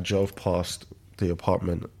I drove past the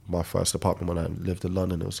apartment, my first apartment when I lived in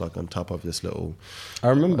London. It was like on top of this little I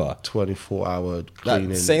remember. 24-hour cleaning.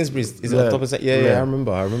 That Sainsbury's, is it on top of that? Yeah, I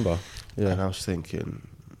remember. Yeah, and I was thinking,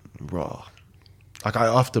 raw. Like, I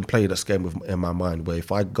often play this game in my mind where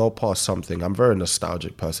if I go past something, I'm a very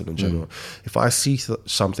nostalgic person in general. If I see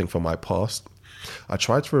something from my past, I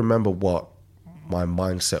try to remember what my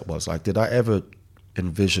mindset was. Like, did I ever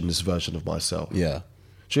envision this version of myself? Yeah.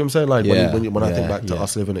 Do you know what I'm saying? Like, Yeah, when I think yeah, back to yeah.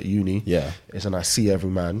 us living at uni, Yeah. and I see every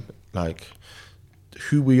man, like,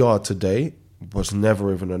 who we are today was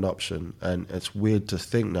never even an option. And it's weird to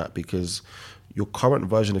think that, because your current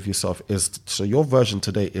version of yourself your version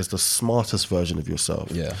today is the smartest version of yourself.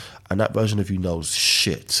 Yeah. And that version of you knows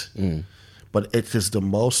shit. But it is the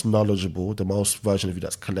most knowledgeable, the most version of you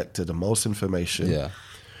that's collected the most information. Yeah.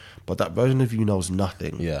 But that version of you knows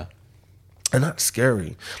nothing. Yeah. And that's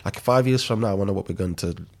scary. Like, 5 years from now, I wonder what we're going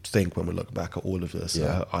to think when we look back at all of this.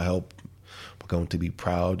 Yeah. I hope we're going to be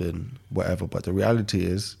proud and whatever. But the reality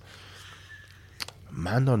is,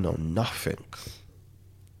 man don't know nothing.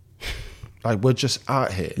 Like, we're just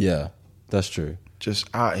out here. Yeah. That's true. Just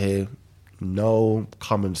out here, no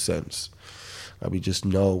common sense. Like,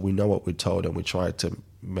 we know what we're told, and we try to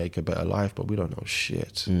make a better life, but we don't know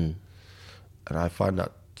shit. And I find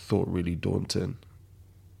that thought really daunting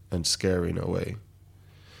and scary in a way,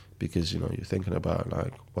 because, you know, you're thinking about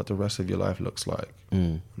like what the rest of your life looks like.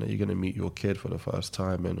 And then you're going to meet your kid for the first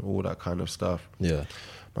time and all that kind of stuff. Yeah.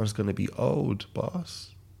 Man's going to be old, boss.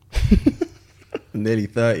 Nearly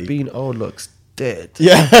 30. Being old looks dead.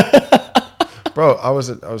 Yeah. Bro, I was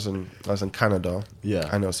in Canada. Yeah.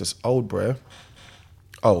 And there was this old bro.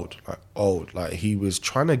 Old. Like, he was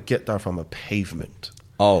trying to get down from a pavement,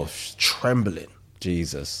 Oh, trembling,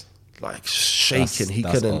 Jesus. like shaking. He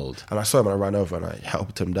That's couldn't. old. And I saw him and I ran over and I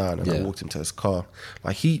helped him down and I Yeah. walked him to his car.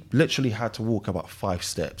 Like, he literally had to walk about 5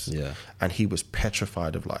 steps. Yeah. And he was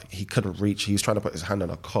petrified of, like, he couldn't reach. He was trying to put his hand on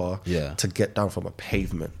a car. Yeah. To get down from a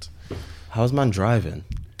pavement. How's man driving?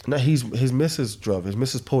 No, his missus drove. His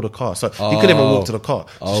missus pulled a car, so he couldn't even walk to the car.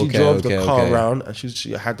 So she drove the car around, and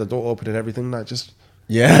she had the door open and everything. Like, just,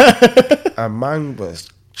 Yeah. and man was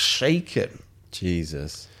shaking.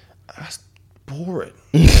 Jesus. That's boring.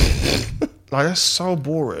 Like, that's so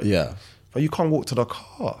boring. Yeah. But you can't walk to the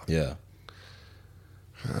car, Yeah.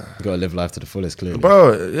 You gotta live life to the fullest, clearly.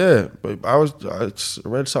 bro. Yeah, but I just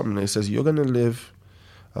read something that says you're gonna live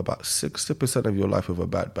about 60% of your life with a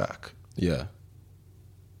bad back. Yeah.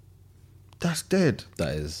 That's dead.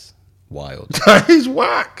 That is wild. That is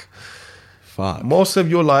whack. Fuck. Most of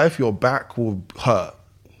your life, your back will hurt.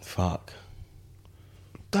 Fuck.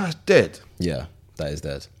 That's dead. Yeah. That is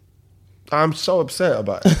dead. I'm so upset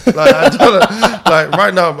about it. Like, I don't like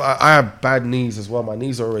right now, I have bad knees as well. My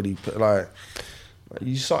knees are already like.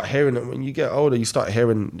 You start hearing it when you get older. You start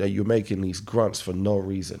hearing that you're making these grunts for no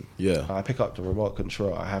reason. Yeah. I pick up the remote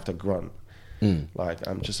control. I have to grunt. Like,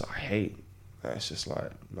 I hate. It's just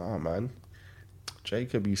like, nah, man.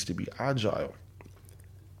 Jacob used to be agile.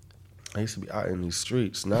 I used to be out in these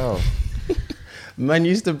streets. Now, Man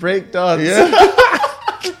used to break dance. yeah.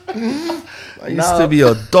 I used to be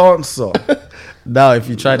a dancer. Now, if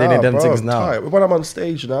you tried any of them bro, things I'm now. tired. When I'm on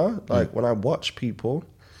stage now, like when I watch people,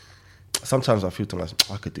 sometimes I feel to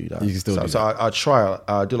myself, I could do that. You can still do so I try.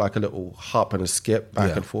 I do like a little hop and a skip back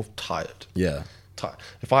Yeah. and forth. Tired. Yeah. Tired.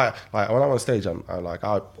 If I like when I'm on stage,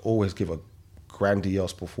 I always give a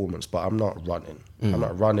grandiose performance, but I'm not running. I'm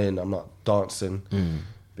not running. I'm not dancing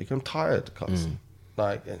because I'm tired. Cause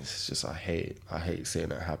like, it's just I hate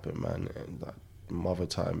seeing it happen, man. And like, mother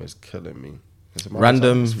time is killing me. It's a marathon.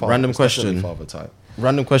 Random It's far- random it's definitely question. Father type.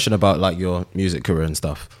 Random question about like your music career and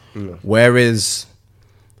stuff. Where is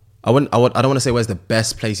I don't want to say where's the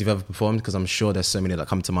best place you've ever performed, because I'm sure there's so many that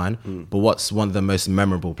come to mind. But what's one of the most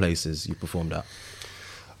memorable places you performed at?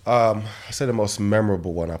 I say the most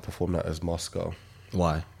memorable one I performed at is Moscow,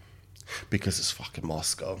 Why? because it's fucking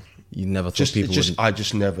Moscow. You never thought people would. I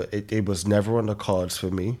just never. It was never on the cards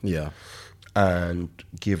for me. Yeah. And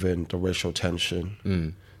given the racial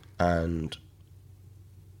tension, and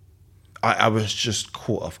I was just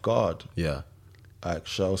caught off guard. Yeah. Like,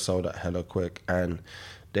 show sold out hella quick, and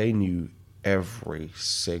they knew every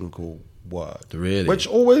single word. Really? Which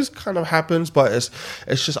always kind of happens, but it's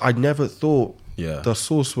just I never thought the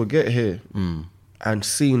source would get here. And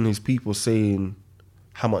seeing these people saying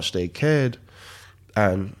how much they cared,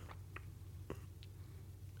 and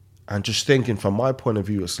just thinking from my point of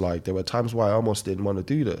view, it's like there were times where I almost didn't want to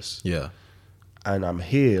do this. Yeah. And I'm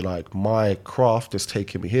here, like my craft is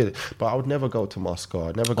taking me here. But I would never go to Moscow.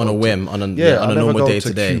 I'd never go On a to- whim, on a I'd never normal go day to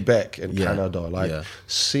to day. Quebec in Yeah. Canada. Like Yeah.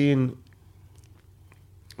 seeing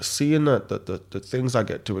the things I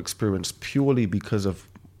get to experience purely because of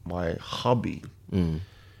my hobby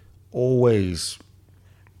always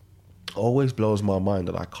blows my mind,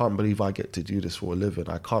 that I can't believe I get to do this for a living.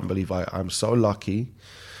 I can't believe I'm so lucky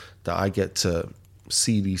that I get to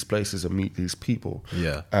see these places and meet these people.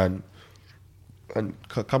 Yeah. And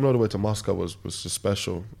coming all the way to Moscow was just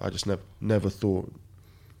special. I just never thought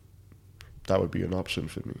that would be an option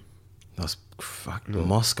for me. That's fucking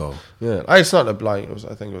Moscow. Yeah, it's not like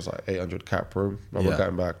I think it was like 800 cap room. When we're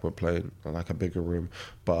getting back, we're playing in like a bigger room,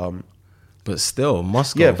 But still,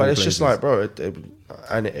 Moscow. yeah, of but all it's just places. like, bro,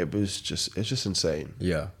 it's just insane.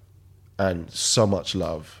 Yeah. And so much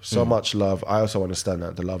love, much love. I also understand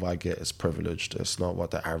that the love I get is privileged. It's not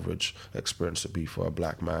what the average experience would be for a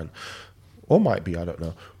black man, or might be, I don't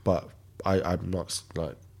know. But I'm not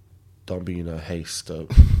like, don't be in a haste to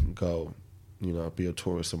go, be a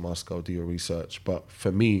tourist in Moscow, do your research. But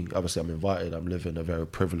for me, obviously, I'm invited. I'm living a very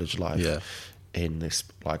privileged life. Yeah. In this,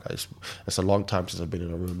 like, it's a long time since I've been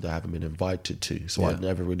in a room that I haven't been invited to. So I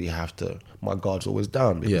never really have to. My guard's always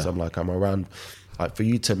down, because I'm around. Like, for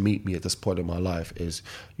you to meet me at this point in my life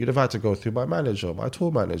you'd have had to go through my manager, my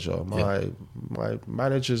tour manager, my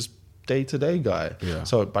manager's day-to-day guy. Yeah.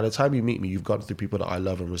 So by the time you meet me, you've gone through people that I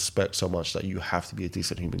love and respect so much that you have to be a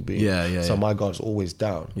decent human being. So my guard's always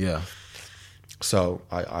down. Yeah. So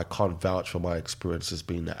I can't vouch for my experience as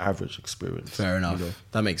being the average experience. Fair enough.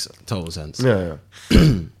 That makes total sense. Yeah.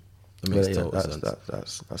 That makes total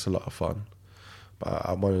sense. That's a lot of fun. But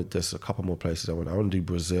I wanted, there's a couple more places I want to do.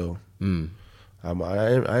 Brazil.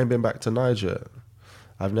 I ain't been back to Niger.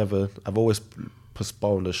 I've always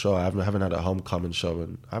postponed a show. I haven't had a homecoming show,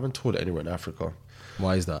 and I haven't toured anywhere in Africa.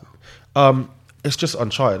 Why is that? It's just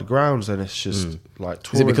uncharted grounds, and it's just like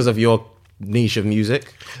touring. Is it because of your niche of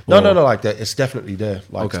music? No, like that. It's definitely there.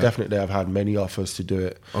 Like, Okay. it's definitely there. I've had many offers to do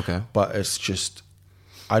it. Okay. But it's just,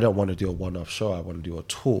 I don't want to do a one-off show. I want to do a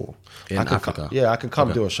tour. In I can Africa? I can come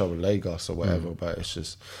Okay. do a show in Lagos or whatever, but it's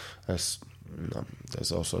just,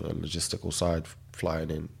 there's also the logistical side. Flying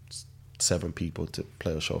in 7 people to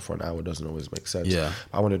play a show for an hour doesn't always make sense. Yeah.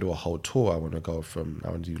 I want to do a whole tour. I want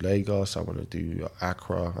to do Lagos. I want to do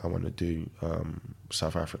Accra. I want to do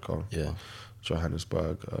South Africa. Yeah.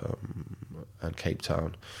 Johannesburg, and Cape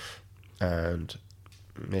Town, and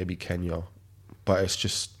maybe Kenya. But it's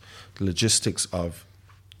just the logistics of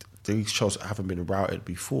these shows haven't been routed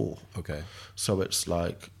before. Okay. So it's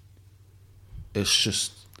like, it's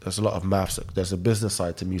just, there's a lot of maths. There's a business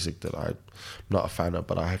side to music that I'm not a fan of,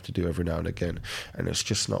 but I have to do every now and again. And it's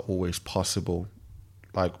just not always possible.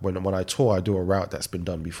 Like when I tour, I do a route that's been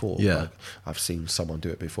done before. Yeah. Like, I've seen someone do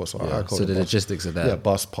it before. So Yeah. I call So it the bus- logistics are there. Yeah,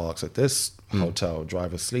 bus parks at this hotel,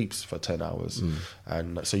 driver sleeps for 10 hours.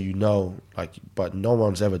 And so like, but no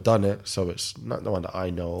one's ever done it. So it's not no one that I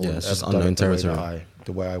know. Yeah, it's ever just done unknown it the way that territory.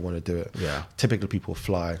 the way I want to do it. Yeah. Typically people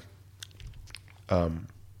fly.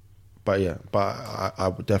 But yeah, I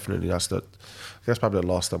would definitely, that's probably the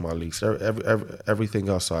last on my list. Everything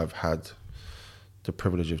else I've had the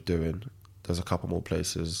privilege of doing. There's a couple more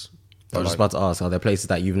places. I was just about to ask, are there places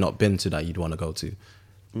that you've not been to that you'd want to go to?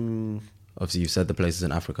 Obviously, you've said the places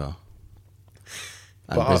in Africa.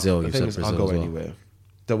 And But Brazil, the you've thing said is, Brazil I'll go as well. anywhere.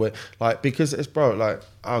 The way, like, because it's, bro, like,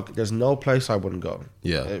 there's no place I wouldn't go.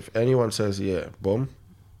 Yeah. If anyone says, yeah, boom,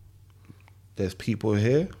 there's people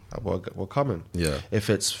here, we're coming. Yeah. If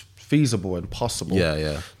it's feasible and possible,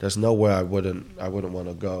 Yeah. there's nowhere I wouldn't want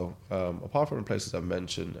to go. Apart from the places I've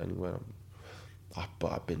mentioned, anywhere.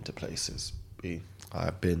 But I've been to places.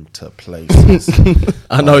 I've been to places.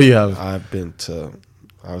 I know you have.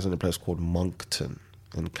 I was in a place called Moncton.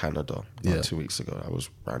 in Canada Yeah. 2 weeks ago. That was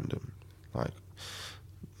random.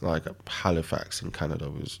 Like Halifax in Canada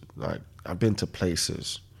was like, I've been to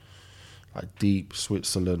places like deep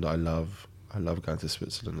Switzerland. I love going to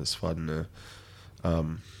Switzerland. It's fun there.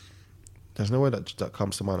 There's nowhere that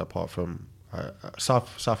comes to mind apart from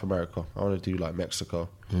South America. I want to do like Mexico.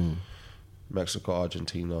 Mexico,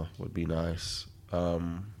 Argentina would be nice.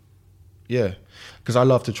 Yeah, because I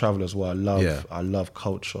love to travel as well. I love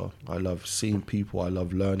culture. I love seeing people. I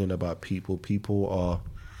love learning about people. People are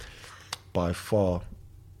by far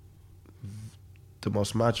the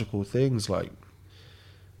most magical things. Like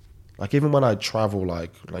even when I travel,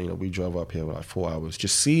 like we drove up here like 4 hours,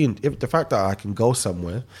 just seeing the fact that I can go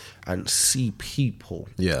somewhere and see people.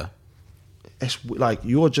 Yeah. It's like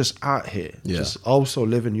you're just out here, just also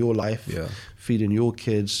living your life, feeding your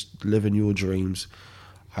kids, living your dreams.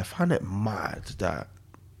 I find it mad that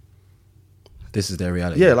this is their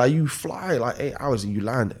reality. Yeah, like you fly like 8 hours and you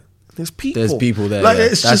land. There's people. There's people there. Like yeah.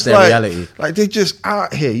 it's That's just their like, reality. like they're just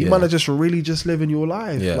out here. You might have just really just living your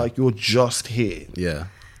life. Yeah. Like you're just here. Yeah.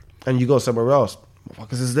 And you go somewhere else.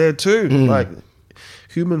 Motherfuckers is there too. Like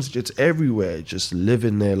humans just everywhere, just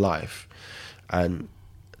living their life. And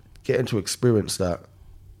getting to experience that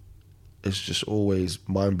is just always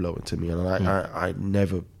mind blowing to me. And I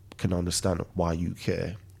never can understand why you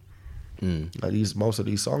care. Like most of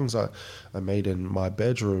these songs I made in my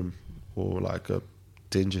bedroom or like a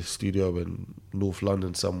dingy studio in North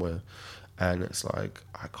London somewhere, and it's like,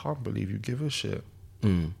 I can't believe you give a shit.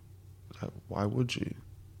 Like, why would you?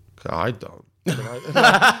 'Cause I don't.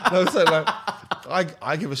 No, so like,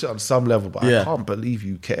 I give a shit on some level, but I can't believe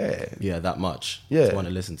you care. Yeah, that much. Yeah. To want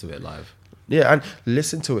to listen to it live. Yeah, and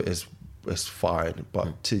listen to it is fine,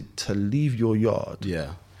 but to leave your yard.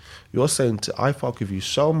 Yeah. You're saying I fuck with you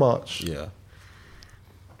so much. Yeah.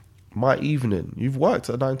 My evening, you've worked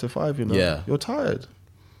at 9 to 5, you know. Yeah. You're tired.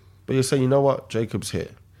 But you're saying, you know what, Jacob's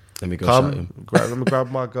here. Let me go shout him. Let me grab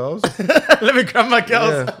my girls. Let me grab my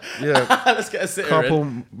girls. Yeah. Let's get a sitter Couple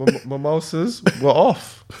in. mimosas. We're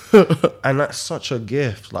off. And that's such a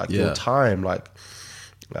gift. Like your time. Like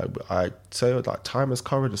I say, like time is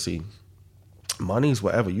currency. Money's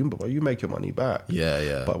whatever. You make your money back.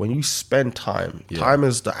 Yeah. But when you spend time, time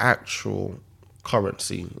is the actual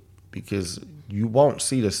currency, because you won't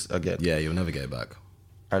see this again. Yeah, you'll never get it back.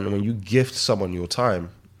 And when you gift someone your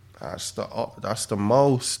time, that's the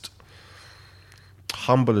most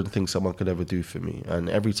humbling thing someone could ever do for me. And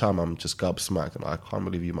every time I'm just gobsmacked, and I can't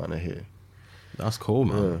believe you man are here. That's cool,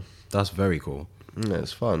 man. Yeah. That's very cool. Yeah,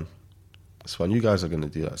 it's fun. It's fun. You guys are going to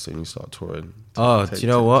do that soon. You start touring. Do you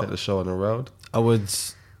know what? Take the show on the road. I would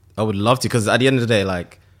love to, because at the end of the day,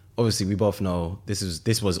 like, obviously we both know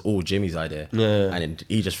this was all Jimmy's idea. Yeah. And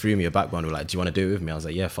he just threw me a backbone. We're like, do you want to do it with me? I was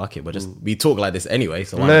like, yeah, fuck it. But we talk like this anyway,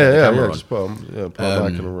 so why not put the camera on? Just put a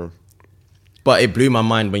mic in the room. But it blew my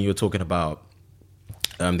mind when you were talking about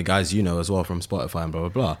the guys you know as well from Spotify and blah, blah,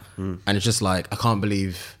 blah. And it's just like, I can't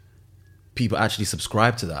believe people actually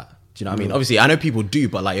subscribe to that. Do you know what I mean? Obviously, I know people do,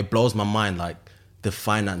 but like it blows my mind, like the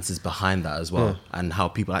finances behind that as well, and how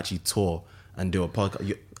people actually tour and do a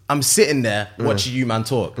podcast. I'm sitting there watching you man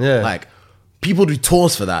talk. Yeah. Like, people do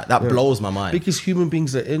tours for that. That blows my mind. Because human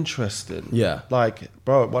beings are interesting. Yeah. Like,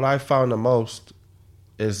 bro, what I found the most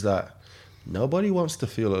is that nobody wants to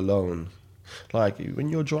feel alone. Like, when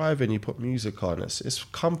you're driving, you put music on, it's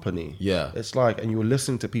company. Yeah. It's like, and you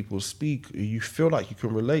listen to people speak, you feel like you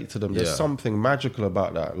can relate to them. There's something magical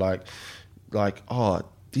about that. Like, oh,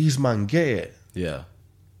 these man get it. Yeah.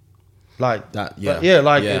 Like that,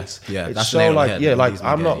 it's that's so like, like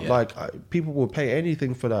I'm not like, people will pay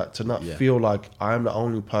anything for that, to not feel like I'm the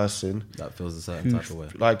only person that feels a certain type of way.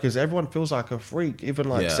 Like, because everyone feels like a freak, even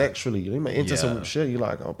like sexually. You know, into some shit, you're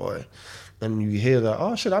like, oh boy, and you hear that,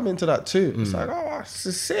 oh shit, I'm into that too. It's like, oh, this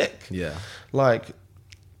is sick. Yeah, like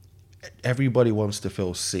everybody wants to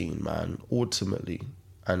feel seen, man. Ultimately.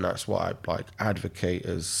 And that's what I like advocate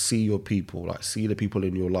is see your people, like see the people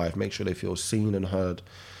in your life, make sure they feel seen and heard.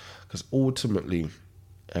 Because ultimately,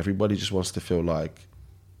 everybody just wants to feel like,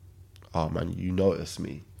 oh man, you notice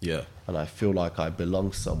me. Yeah. And I feel like I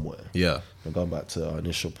belong somewhere. Yeah. And going back to our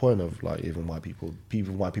initial point of like even why people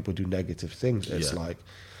do negative things, it's like,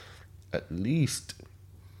 at least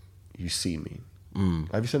you see me.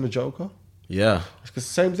 Have you seen The Joker? Yeah. It's the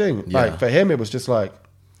same thing. Yeah. Like for him, it was just like,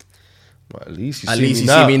 well, at least you at see least me you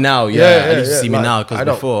now. see me now. Yeah. At least you see me Like, now,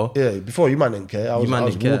 because before you man didn't care. I was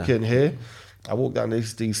care. walking here. I walked down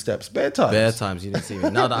these steps bare times. You didn't see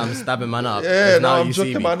me. Now that I'm stabbing man up, now now I'm you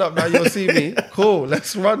see joking me. man up. Now you'll see me. Cool,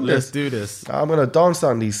 let's run this. Let's do this. I'm gonna dance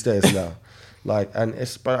down these stairs now. Like, and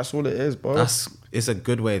but that's all it is, bro. It's a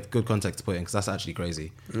good context to put in, because that's actually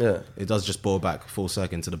crazy. Yeah. It does just boil back full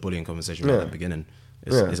circle into the bullying conversation at the beginning.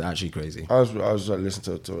 It's actually crazy. I was like,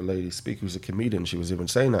 listening to a lady speak who's a comedian. She was even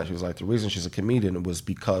saying that. She was like, the reason she's a comedian was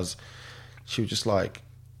because she was just like,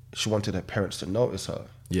 she wanted her parents to notice her.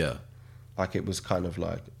 Yeah. Like, it was kind of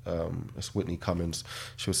like, it's Whitney Cummings.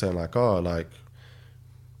 She was saying like, oh, like,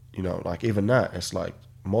 you know, like even that, it's like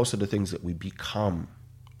most of the things that we become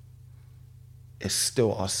is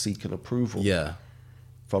still us seeking approval. Yeah.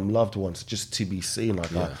 From loved ones, just to be seen.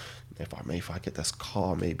 Like, Yeah. if I get this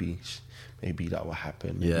car, maybe that will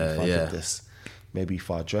happen. Maybe Yeah, if I yeah. get this, maybe if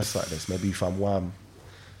I dress like this, maybe if I'm wham,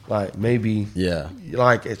 like maybe. Yeah.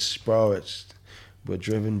 Like we're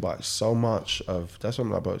driven by so much of. That's what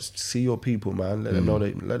I'm about. See your people, man. Let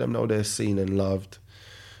them know they're seen and loved,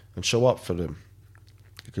 and show up for them.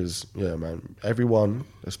 Because yeah, man, everyone.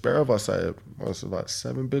 There's better of us. What's it, like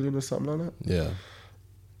 7 billion or something like that. Yeah.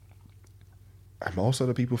 And most of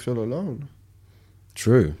the people feel alone.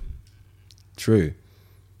 True.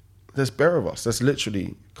 There's bare of us. There's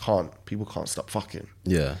literally people can't stop fucking,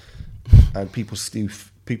 Yeah. and people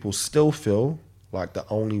still feel like the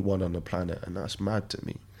only one on the planet, and that's mad to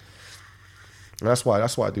me. And that's why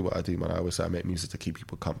I do what I do, man. I always say I make music to keep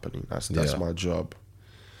people company. That's Yeah. my job.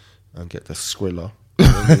 And get the Skrilla,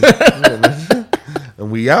 and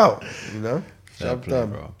we out. You know, job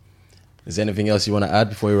done. Bro. Is there anything else you want to add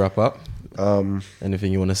before we wrap up?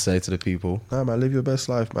 Anything you want to say to the people? Nah, man, live your best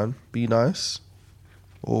life, man. Be nice.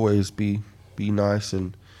 Always be nice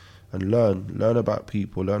and learn about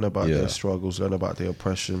people, learn about their struggles, learn about their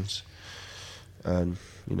oppressions, and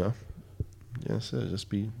you know, so just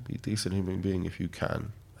be a decent human being if you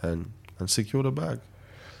can, and secure the bag.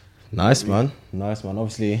 Nice man.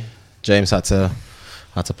 Obviously, James had to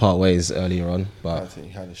part ways earlier on, I but think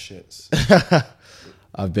he had his shits.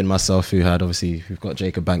 I've been myself we've got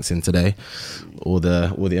Jacob Banks in today. All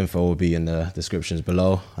the info will be in the descriptions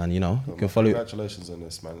below, and you know, you can follow. Congratulations on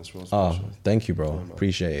this, man. It's real special. Thank you, bro.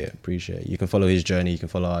 Appreciate it. You can follow his journey, you can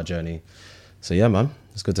follow our journey. So yeah, man,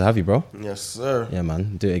 it's good to have you, bro. Yes, sir. Yeah,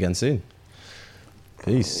 man, do it again soon.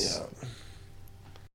 Peace. Yeah.